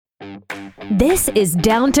This is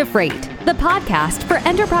Down to Freight, the podcast for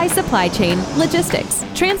enterprise supply chain, logistics,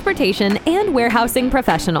 transportation, and warehousing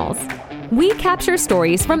professionals. We capture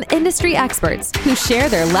stories from industry experts who share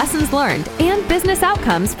their lessons learned and business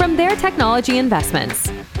outcomes from their technology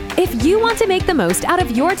investments. If you want to make the most out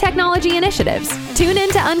of your technology initiatives, tune in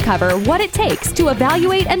to uncover what it takes to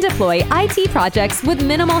evaluate and deploy IT projects with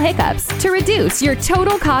minimal hiccups to reduce your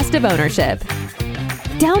total cost of ownership.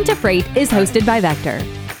 Down to Freight is hosted by Vector.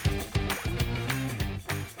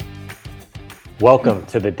 Welcome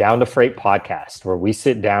to the Down to Freight podcast, where we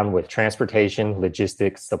sit down with transportation,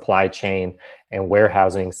 logistics, supply chain, and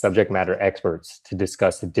warehousing subject matter experts to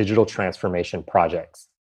discuss digital transformation projects.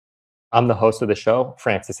 I'm the host of the show,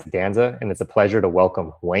 Francis Danza, and it's a pleasure to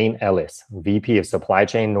welcome Wayne Ellis, VP of Supply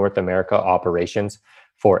Chain North America Operations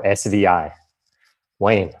for SVI.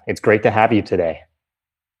 Wayne, it's great to have you today.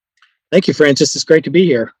 Thank you, Francis. It's great to be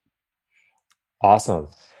here. Awesome.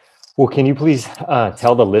 Well, can you please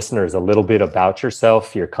tell the listeners a little bit about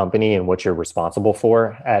yourself, your company, and what you're responsible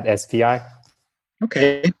for at SVI?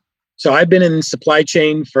 Okay. So I've been in supply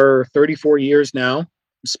chain for 34 years now,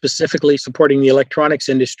 specifically supporting the electronics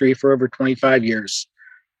industry for over 25 years.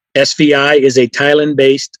 SVI is a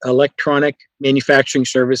Thailand-based electronic manufacturing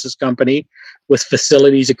services company with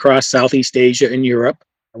facilities across Southeast Asia and Europe,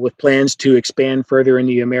 with plans to expand further in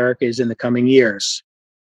the Americas in the coming years.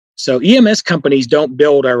 So EMS companies don't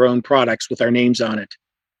build our own products with our names on it.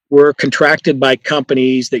 We're contracted by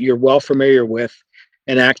companies that you're well familiar with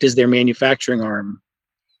and act as their manufacturing arm.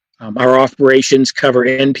 Our operations cover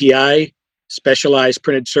NPI, specialized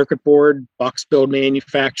printed circuit board, box build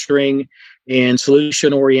manufacturing, and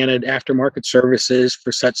solution-oriented aftermarket services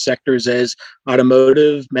for such sectors as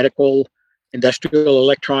automotive, medical, industrial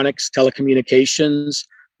electronics, telecommunications,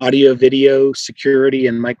 audio, video, security,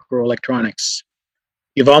 and microelectronics.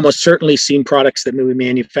 You've almost certainly seen products that we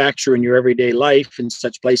manufacture in your everyday life in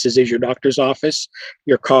such places as your doctor's office,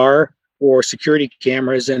 your car, or security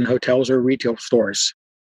cameras in hotels or retail stores.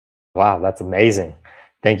 Wow, that's amazing.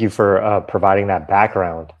 Thank you for providing that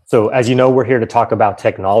background. So as you know, we're here to talk about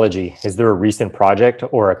technology. Is there a recent project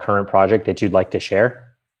or a current project that you'd like to share?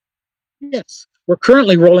 Yes. We're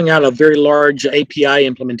currently rolling out a very large API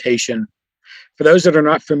implementation. For those that are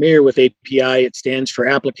not familiar with API, it stands for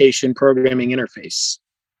Application Programming Interface.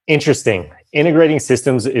 Interesting. Integrating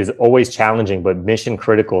systems is always challenging, but mission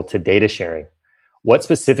critical to data sharing. What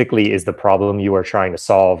specifically is the problem you are trying to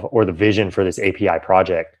solve or the vision for this API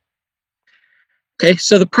project? Okay,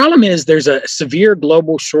 so the problem is there's a severe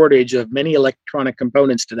global shortage of many electronic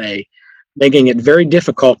components today, making it very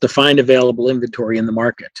difficult to find available inventory in the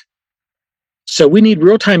market. So we need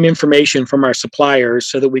real-time information from our suppliers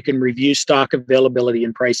so that we can review stock availability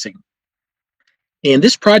and pricing. And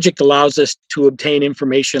this project allows us to obtain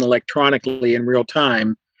information electronically in real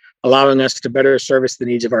time, allowing us to better service the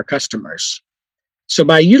needs of our customers. So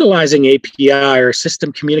by utilizing API, our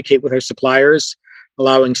system communicate with our suppliers,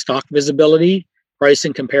 allowing stock visibility,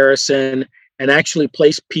 pricing comparison, and actually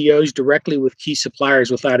place POs directly with key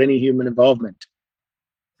suppliers without any human involvement.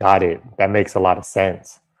 Got it. That makes a lot of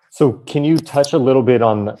sense. So can you touch a little bit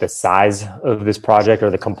on the size of this project or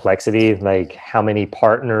the complexity, like how many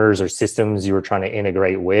partners or systems you were trying to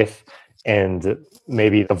integrate with, and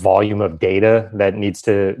maybe the volume of data that needs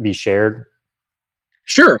to be shared?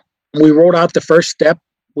 Sure. We rolled out the first step,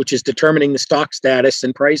 which is determining the stock status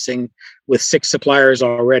and pricing with 6 suppliers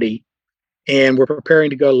already. And we're preparing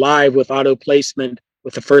to go live with auto placement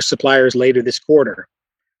with the first suppliers later this quarter.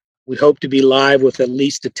 We hope to be live with at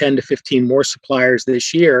least 10 to 15 more suppliers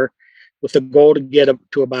this year, with the goal to get up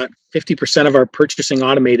to about 50% of our purchasing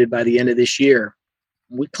automated by the end of this year.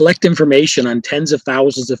 We collect information on tens of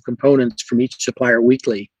thousands of components from each supplier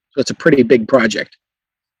weekly, so it's a pretty big project.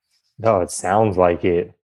 No, it sounds like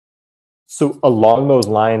it. So along those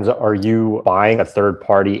lines, are you buying a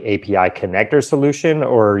third-party API connector solution,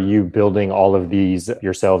 or are you building all of these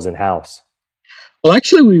yourselves in-house? Well,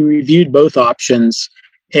 actually, we reviewed both options,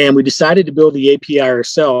 and we decided to build the API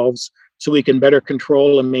ourselves so we can better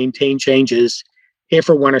control and maintain changes if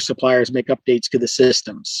or when our suppliers make updates to the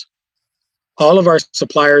systems. All of our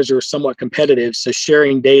suppliers are somewhat competitive, so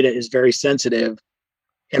sharing data is very sensitive,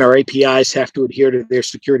 and our APIs have to adhere to their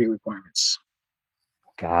security requirements.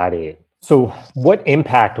 Got it. So what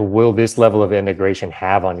impact will this level of integration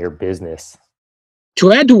have on your business?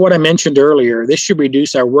 To add to what I mentioned earlier, this should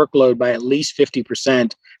reduce our workload by at least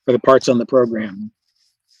 50% for the parts on the program.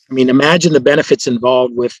 I mean, imagine the benefits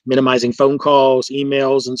involved with minimizing phone calls,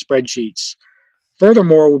 emails, and spreadsheets.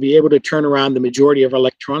 Furthermore, we'll be able to turn around the majority of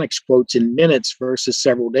electronics quotes in minutes versus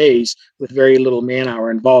several days with very little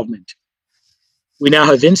man-hour involvement. We now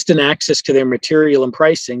have instant access to their material and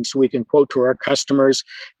pricing, so we can quote to our customers,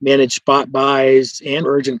 manage spot buys, and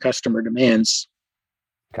urgent customer demands.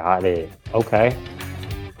 Got it. Okay.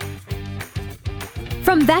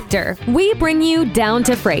 From Vector, we bring you Down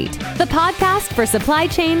to Freight, the podcast for supply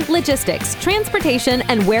chain, logistics, transportation,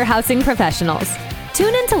 and warehousing professionals.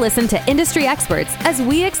 Tune in to listen to industry experts as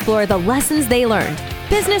we explore the lessons they learned,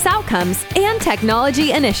 business outcomes, and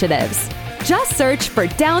technology initiatives. Just search for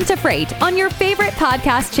Down to Freight on your favorite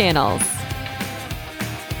podcast channels.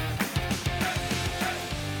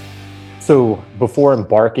 So before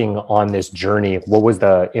embarking on this journey, what was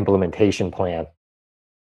the implementation plan?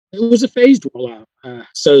 It was a phased rollout.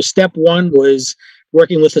 So step one was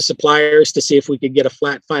working with the suppliers to see if we could get a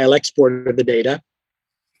flat file export of the data.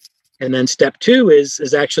 And then step two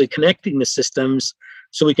is actually connecting the systems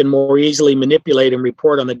so we can more easily manipulate and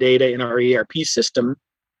report on the data in our ERP system.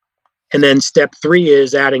 And then step three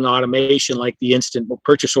is adding automation like the instant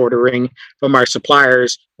purchase ordering from our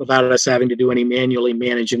suppliers without us having to do any manually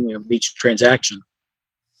managing of each transaction.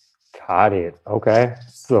 Got it. Okay.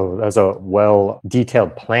 So that's a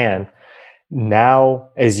well-detailed plan. Now,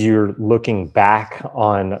 as you're looking back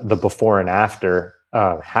on the before and after,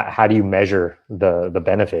 how do you measure the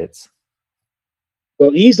benefits?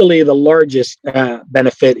 Well, easily the largest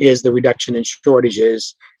benefit is the reduction in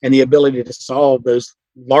shortages and the ability to solve those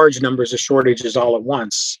large numbers of shortages all at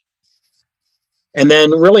once. And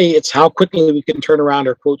then really it's how quickly we can turn around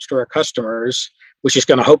our quotes to our customers, which is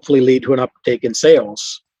going to hopefully lead to an uptake in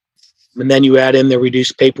sales. And then you add in the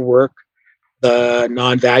reduced paperwork, the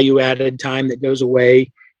non-value added time that goes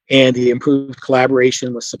away, and the improved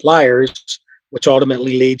collaboration with suppliers, which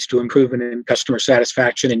ultimately leads to improvement in customer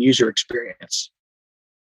satisfaction and user experience.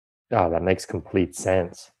 Oh, that makes complete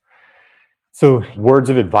sense. So words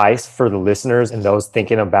of advice for the listeners and those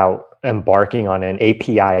thinking about embarking on an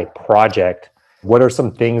API project, what are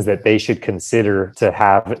some things that they should consider to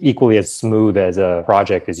have equally as smooth as a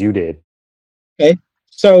project as you did? Okay.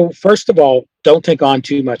 So first of all, don't take on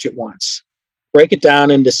too much at once. Break it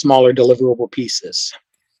down into smaller deliverable pieces.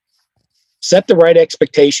 Set the right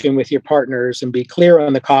expectation with your partners and be clear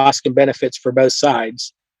on the cost and benefits for both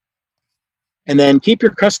sides. And then keep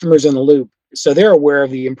your customers in the loop so they're aware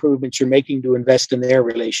of the improvements you're making to invest in their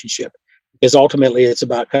relationship, because ultimately it's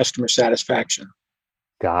about customer satisfaction.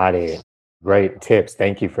 Got it. Great tips.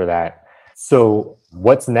 Thank you for that. So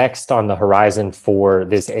what's next on the horizon for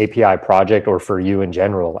this API project or for you in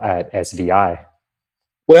general at SVI?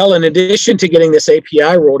 Well, in addition to getting this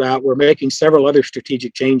API rolled out, we're making several other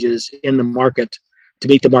strategic changes in the market to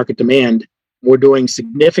meet the market demand. We're doing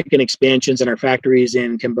significant expansions in our factories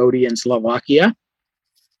in Cambodia and Slovakia.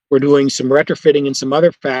 We're doing some retrofitting in some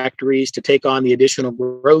other factories to take on the additional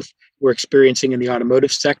growth we're experiencing in the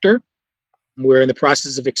automotive sector. We're in the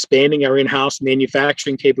process of expanding our in-house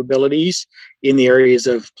manufacturing capabilities in the areas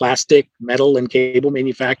of plastic, metal, and cable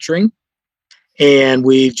manufacturing. And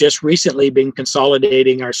we've just recently been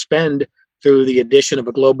consolidating our spend through the addition of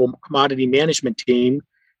a global commodity management team,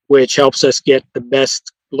 which helps us get the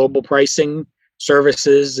best global pricing,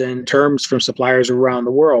 services, and terms from suppliers around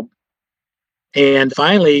the world. And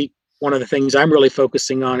finally, one of the things I'm really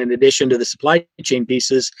focusing on, in addition to the supply chain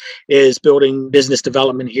pieces, is building business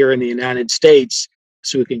development here in the United States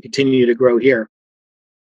so we can continue to grow here.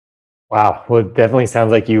 Wow. Well, it definitely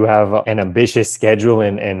sounds like you have an ambitious schedule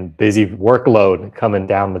and busy workload coming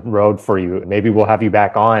down the road for you. Maybe we'll have you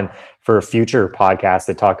back on for a future podcast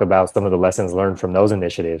to talk about some of the lessons learned from those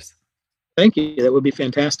initiatives. Thank you. That would be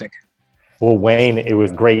fantastic. Well, Wayne, it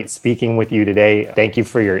was great speaking with you today. Thank you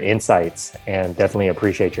for your insights and definitely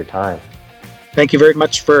appreciate your time. Thank you very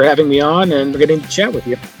much for having me on and getting to chat with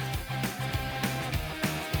you.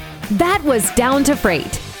 That was Down to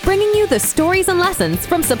Freight, bringing you the stories and lessons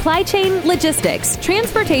from supply chain, logistics,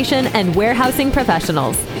 transportation, and warehousing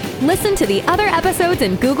professionals. Listen to the other episodes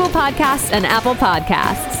in Google Podcasts and Apple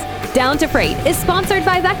Podcasts. Down to Freight is sponsored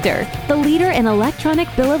by Vector, the leader in electronic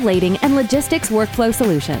bill of lading and logistics workflow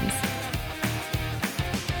solutions.